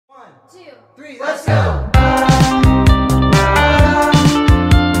3, let's go!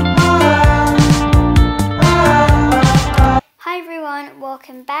 Hi everyone,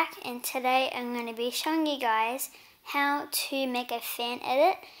 welcome back, and today I'm going to be showing you guys how to make a fan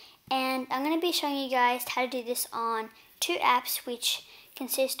edit, and I'm going to be showing you guys how to do this on two apps which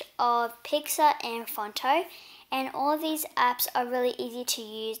consist of Pixar and Fonto, and all of these apps are really easy to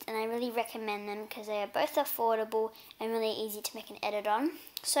use and I really recommend them because they are both affordable and really easy to make an edit on.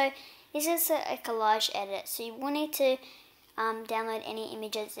 So this is a collage edit, so you will need to download any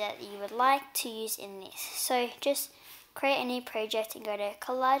images that you would like to use in this. So just create a new project and go to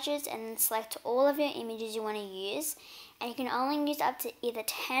collages and then select all of your images you want to use, and you can only use up to either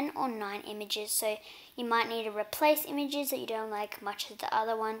 10 or 9 images, so you might need to replace images that you don't like much as the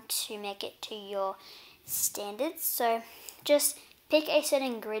other one to make it to your standards. So just pick a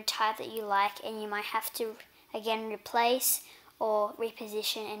certain grid type that you like, and you might have to again replace or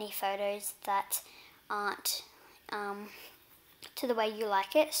reposition any photos that aren't to the way you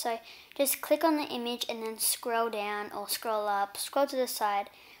like it. So just click on the image and then scroll down or scroll up, scroll to the side,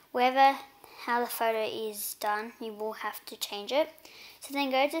 wherever how the photo is done you will have to change it. So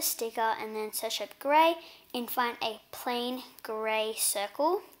then go to sticker and then search up grey and find a plain grey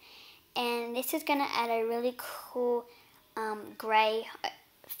circle, and this is going to add a really cool grey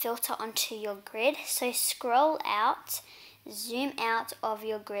filter onto your grid. So scroll out, zoom out of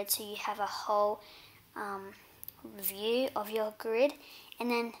your grid so you have a whole view of your grid, and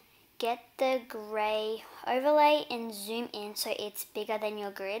then get the grey overlay and zoom in so it's bigger than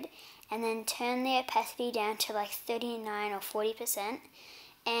your grid, and then turn the opacity down to like 39 or 40%,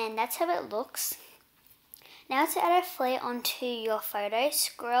 and that's how it looks. Now to add a flare onto your photo,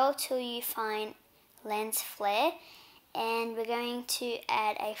 scroll till you find lens flare, and we're going to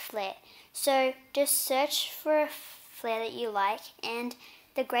add a flare. So just search for a flare that you like, and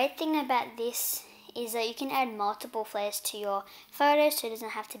the great thing about this is that you can add multiple flares to your photos, so it doesn't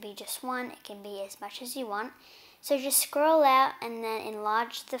have to be just one, it can be as much as you want. So just scroll out and then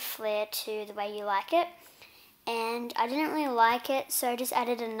enlarge the flare to the way you like it, and I didn't really like it, so I just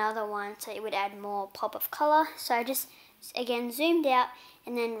added another one so it would add more pop of colour. So I just again zoomed out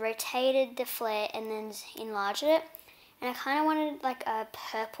and then rotated the flare and then enlarged it, and I kind of wanted like a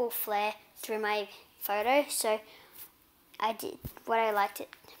purple flare through my photo, so I did what I liked it.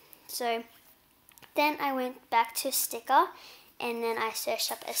 So then I went back to sticker and then I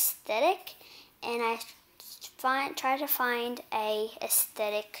searched up aesthetic, and I tried to find a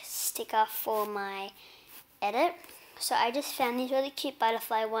aesthetic sticker for my edit. So I just found these really cute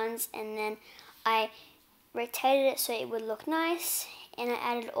butterfly ones, and then I rotated it so it would look nice, and I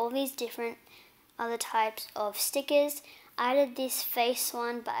added all these different other types of stickers. I added this face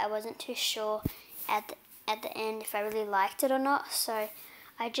one, but I wasn't too sure at the end if I really liked it or not, so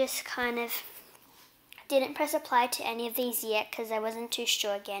I just kind of didn't press apply to any of these yet because I wasn't too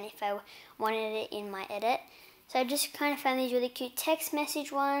sure again if I wanted it in my edit. So I just kind of found these really cute text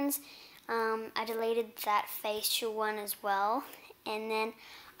message ones. I deleted that facial one as well, and then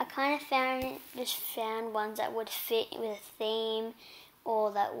I kind of found ones that would fit with a theme or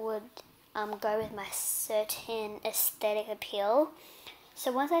that would go with my certain aesthetic appeal.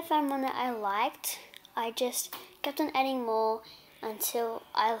 So once I found one that I liked, I just kept on adding more until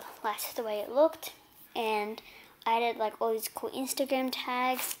I liked the way it looked, and I added like all these cool Instagram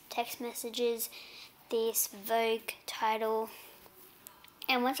tags, text messages, this Vogue title,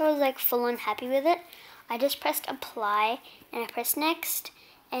 and once I was like full on happy with it, I just pressed apply and I pressed next,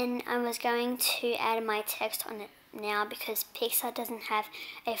 and I was going to add my text on it now because Pixar doesn't have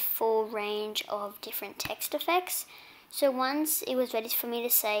a full range of different text effects. So once it was ready for me to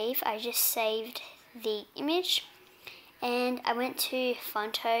save, I just saved the image, and I went to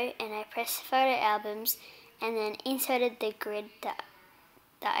Fonto and I pressed photo albums and then inserted the grid that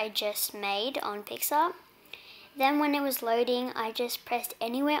I just made on Pixar. Then when it was loading, I just pressed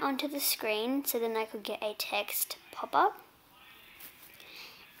anywhere onto the screen so then I could get a text pop up.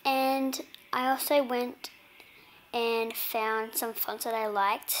 And I also went and found some fonts that I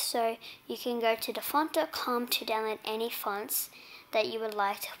liked, so you can go to thefont.com to download any fonts that you would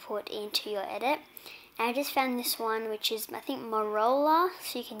like to put into your edit. And I just found this one, which is I think Morola,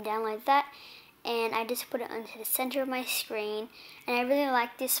 so you can download that, and I just put it onto the center of my screen, and I really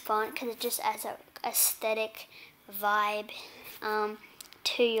like this font because it just adds a aesthetic vibe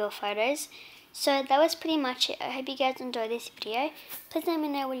to your photos. So that was pretty much it. I hope you guys enjoyed this video. Please let me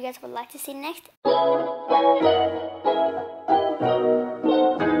know what you guys would like to see next.